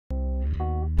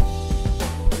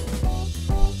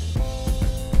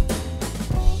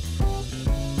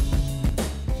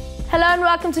Hello and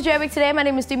welcome to Joburg Today. My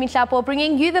name is Dumi Hlapo,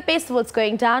 bringing you the best of what's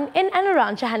going down in and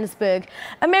around Johannesburg.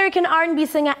 American R&B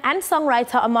singer and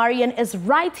songwriter Omarion is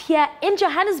right here in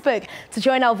Johannesburg to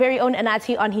join our very own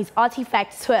Anati on his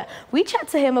Artifacts tour. We chat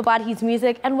to him about his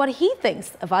music and what he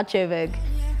thinks about Joburg.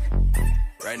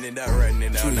 Run it now,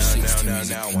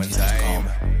 one time.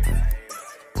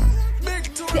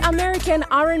 The American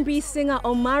R&B singer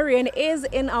Omarion is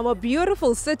in our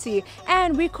beautiful city,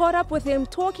 and we caught up with him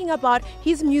talking about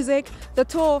his music, the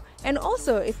tour, and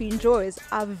also if he enjoys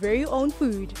our very own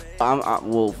food.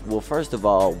 Well, first of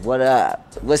all, what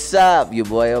up? What's up, your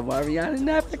boy Omarion in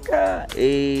Africa?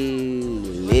 Hey,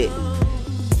 lit.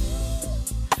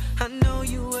 I know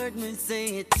you heard me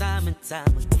say it time and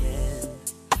time again,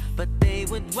 but they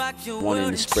would watch your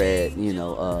wanting to spread,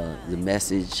 the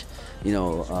message,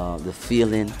 the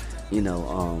feeling,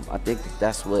 I think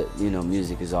that's what,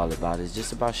 music is all about. It's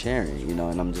just about sharing,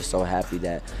 and I'm just so happy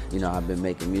that, I've been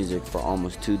making music for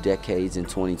almost 2 decades in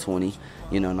 2020,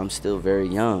 and I'm still very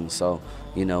young. So,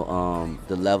 the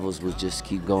levels will just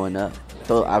keep going up.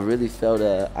 So I really felt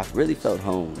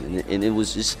home, and it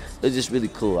was just really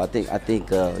cool. I think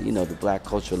the black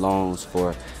culture longs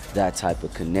for that type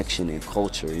of connection and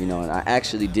culture, and I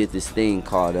actually did this thing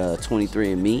called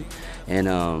 23andMe, and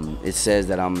it says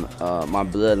that my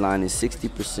bloodline is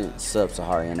 60%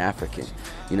 sub-Saharan African,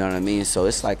 you know what I mean? So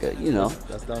it's like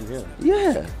that's down here.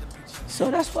 Yeah, so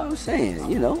that's what I'm saying,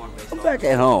 I'm back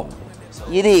at home,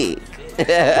 you dig?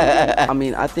 I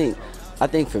mean, I think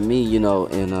for me,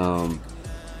 and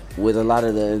with a lot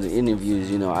of the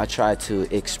interviews, I try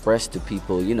to express to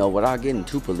people, without getting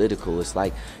too political. It's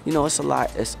like, it's a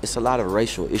lot of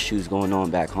racial issues going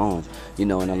on back home,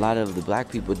 and a lot of the black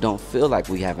people don't feel like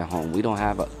we have at home. We don't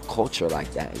have a culture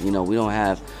like that, we don't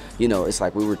have, it's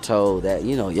like we were told that,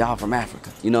 y'all from Africa,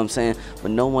 you know what I'm saying?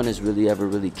 But no one has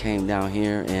ever came down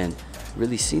here and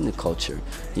really seen the culture,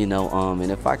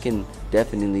 and if I can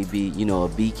definitely be, a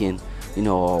beacon,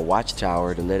 or a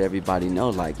watchtower to let everybody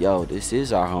know, like, yo, this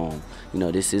is our home.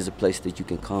 This is a place that you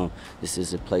can come. This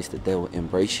is a place that they will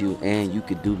embrace you, and you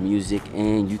can do music,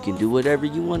 and you can do whatever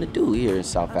you want to do here in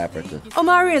South Africa.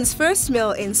 Omarion's first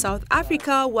meal in South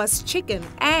Africa was chicken,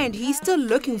 and he's still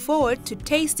looking forward to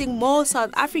tasting more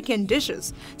South African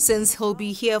dishes since he'll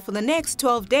be here for the next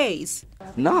 12 days.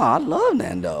 Nah, I love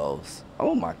Nando's.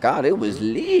 Oh my God, it was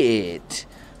lit.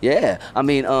 Yeah, I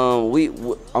mean,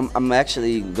 I'm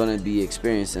actually gonna be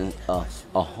experiencing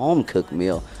a home cooked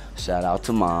meal. Shout out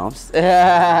to moms,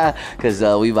 cause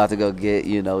we about to go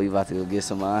get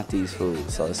some auntie's food.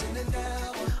 So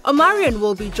Omarion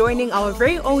will be joining our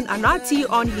very own Anati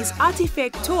on his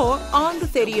Artifact tour on the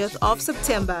 30th of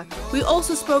September. We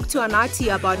also spoke to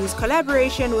Anati about his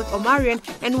collaboration with Omarion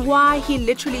and why he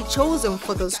literally chose him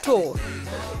for this tour.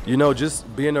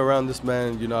 Just being around this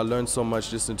man, I learned so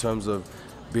much just in terms of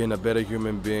being a better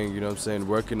human being,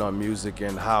 working on music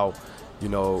and how,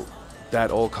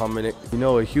 that all culminates,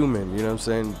 a human,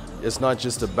 It's not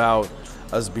just about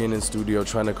us being in studio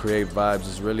trying to create vibes.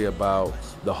 It's really about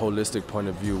the holistic point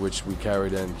of view which we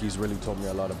carried, and he's really taught me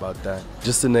a lot about that.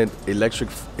 Just an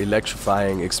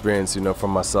electrifying experience,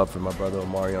 from myself and my brother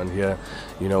Omarion here.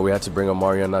 We had to bring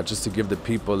Omarion out just to give the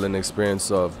people an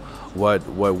experience of what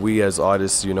we as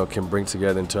artists, can bring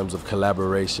together in terms of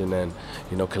collaboration and,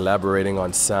 collaborating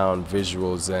on sound,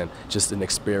 visuals, and just an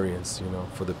experience,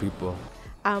 for the people.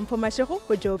 I'm Omarion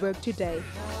for Joburg Today.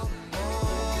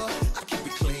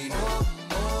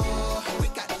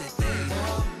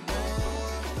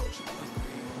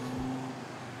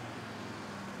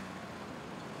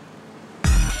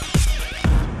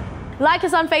 Like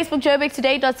us on Facebook,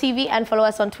 joburgtoday.tv, and follow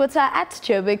us on Twitter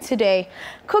 @Joburg Today.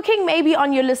 Cooking may be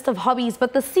on your list of hobbies,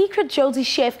 but the secret Josie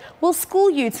chef will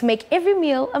school you to make every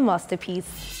meal a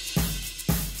masterpiece.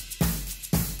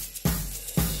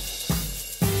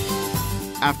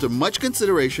 After much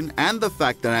consideration and the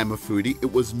fact that I'm a foodie,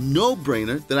 it was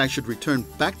no-brainer that I should return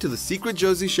back to the secret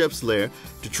Josie chef's lair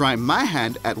to try my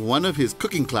hand at one of his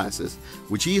cooking classes,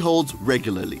 which he holds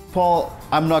regularly. Paul,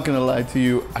 I'm not gonna lie to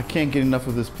you, I can't get enough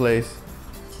of this place.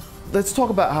 Let's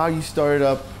talk about how you started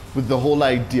up with the whole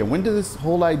idea. When did this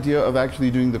whole idea of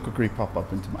actually doing the cookery pop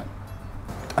up into mind?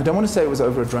 I don't want to say it was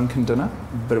over a drunken dinner,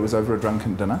 but it was over a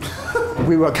drunken dinner.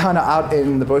 We were kind of out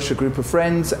in the bush, a group of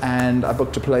friends, and I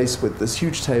booked a place with this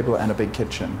huge table and a big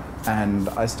kitchen. And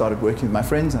I started working with my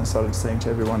friends, and I started saying to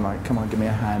everyone, like, come on, give me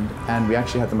a hand. And we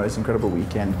actually had the most incredible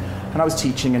weekend. And I was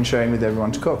teaching and showing with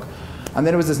everyone to cook. And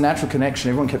then it was this natural connection.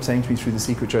 Everyone kept saying to me through the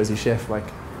secret Josie chef,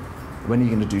 like, when are you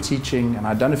going to do teaching? And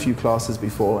I'd done a few classes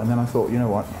before, and then I thought, you know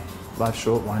what, life's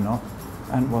short, why not?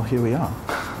 And well, here we are.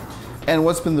 And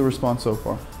what's been the response so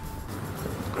far?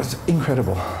 It's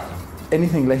incredible.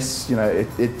 anything less, you know,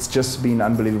 it's just been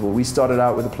unbelievable. We started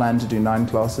out with a plan to do 9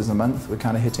 classes a month. We're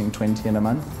kind of hitting 20 in a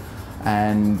month,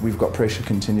 and we've got pressure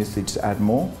continuously to add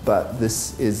more. But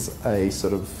this is a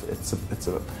sort of,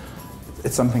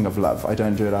 it's something of love. I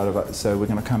don't do it out of it, so we're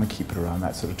going to kind of keep it around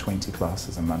that sort of 20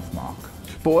 classes a month mark.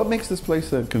 But what makes this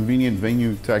place a convenient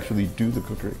venue to actually do the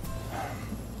cookery?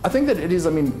 I think that it is, I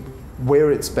mean,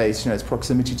 where it's based, you know, its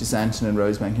proximity to Sandton and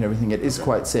Rosebank and everything, it is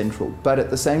quite central. But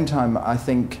at the same time, I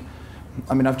think,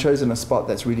 I mean, I've chosen a spot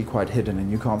that's really quite hidden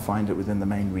and you can't find it within the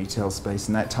main retail space,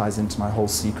 and that ties into my whole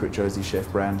secret Josie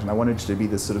Chef brand. And I wanted it to be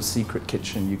this sort of secret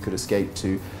kitchen you could escape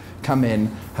to, come in,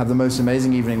 have the most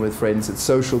amazing evening with friends. It's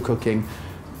social cooking,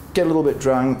 get a little bit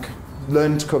drunk,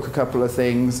 learn to cook a couple of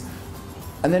things,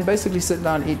 and then basically sit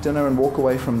down, eat dinner and walk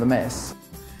away from the mess.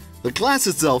 The class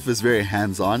itself is very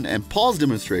hands-on, and Paul's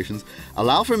demonstrations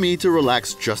allow for me to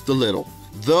relax just a little.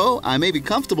 Though I may be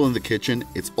comfortable in the kitchen,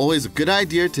 it's always a good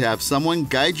idea to have someone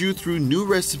guide you through new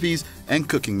recipes and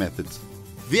cooking methods.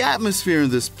 The atmosphere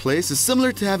in this place is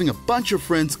similar to having a bunch of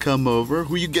friends come over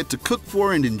who you get to cook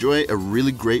for and enjoy a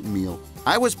really great meal.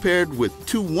 I was paired with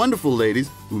 2 wonderful ladies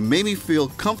who made me feel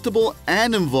comfortable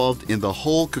and involved in the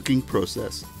whole cooking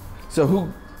process. So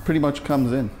who pretty much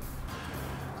comes in?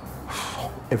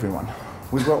 Everyone.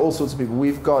 We've got all sorts of people.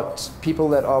 We've got people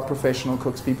that are professional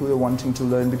cooks, people who are wanting to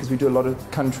learn, because we do a lot of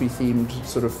country-themed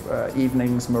sort of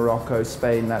evenings, Morocco,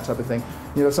 Spain, that type of thing.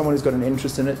 You know, someone who's got an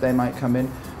interest in it, they might come in.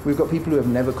 We've got people who have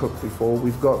never cooked before.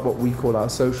 We've got what we call our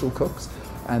social cooks,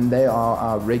 and they are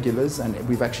our regulars, and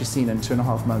we've actually seen in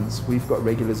 2.5 months, we've got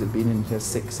regulars who've been in here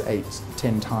 6, 8,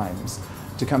 10 times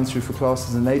to come through for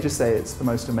classes, and they just say it's the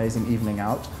most amazing evening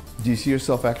out. Do you see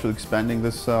yourself actually expanding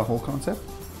this whole concept?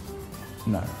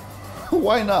 No.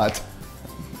 Why not?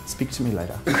 Speak to me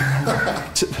later.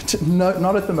 No,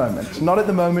 not at the moment. Not at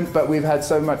the moment, but we've had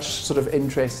so much sort of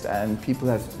interest, and people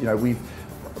have, you know,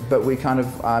 but we kind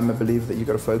of, I'm a believer that you've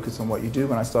got to focus on what you do.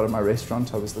 When I started my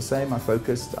restaurant, I was the same. I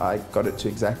focused, I got it to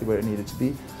exactly where it needed to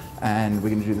be, and we're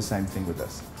going to do the same thing with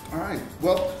this. All right.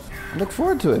 Well, I look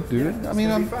forward to it, dude. Yeah, I mean,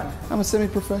 I'm a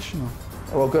semi-professional.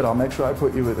 Well, good. I'll make sure I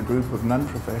put you with a group of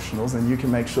non-professionals, and you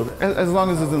can make sure that... As long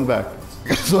as it's in the back.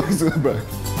 As long as it's in the back.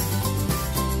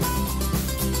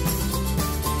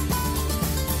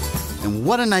 And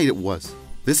what a night it was.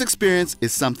 This experience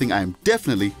is something I'm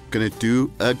definitely gonna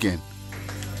do again.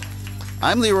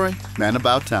 I'm Leroy, man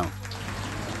about town.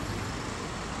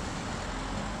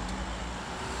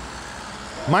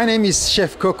 My name is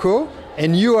Chef Coco,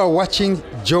 and you are watching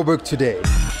Joburg Today.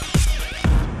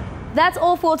 That's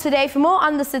all for today. For more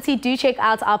on the city, do check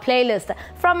out our playlist.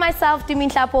 From myself,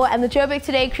 Dumi Tlapo, and the Joburg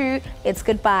Today crew, it's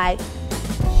goodbye.